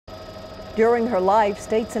During her life,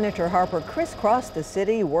 State Senator Harper crisscrossed the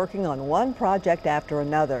city working on one project after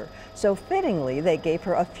another. So fittingly, they gave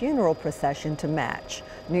her a funeral procession to match.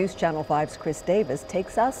 News Channel 5's Chris Davis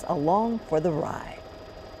takes us along for the ride.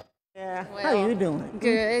 Yeah. Well, how you doing?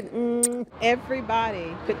 Good.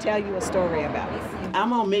 Everybody could tell you a story about it.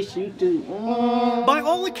 I'm gonna miss you too. By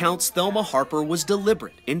all accounts, Thelma Harper was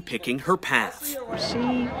deliberate in picking her path.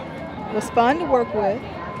 She was fun to work with,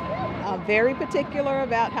 very particular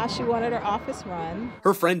about how she wanted her office run.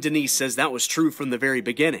 Her friend Denise says that was true from the very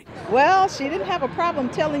beginning. Well, she didn't have a problem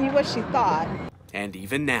telling you what she thought. And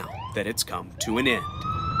even now that it's come to an end.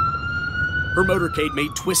 Her motorcade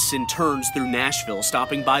made twists and turns through Nashville,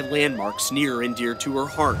 stopping by landmarks near and dear to her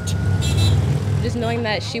heart. Just knowing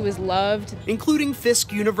that she was loved. Including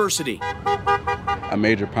Fisk University. A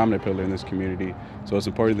major prominent pillar in this community, so it's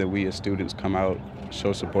important that we as students come out,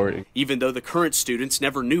 show support. Even though the current students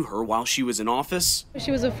never knew her while she was in office.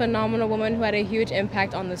 She was a phenomenal woman who had a huge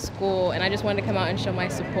impact on the school, and I just wanted to come out and show my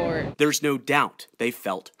support. There's no doubt they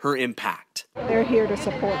felt her impact. They're here to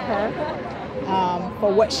support her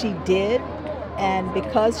for what she did, and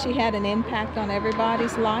because she had an impact on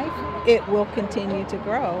everybody's life, it will continue to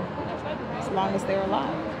grow as long as they're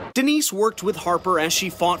alive. Denise worked with Harper as she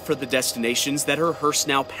fought for the destinations that her hearse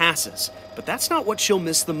now passes, but that's not what she'll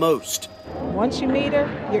miss the most. Once you meet her,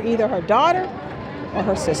 you're either her daughter or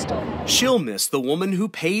her sister. She'll miss the woman who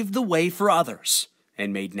paved the way for others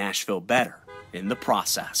and made Nashville better in the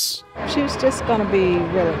process. She was just going to be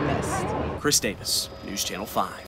really missed. Chris Davis, News Channel 5.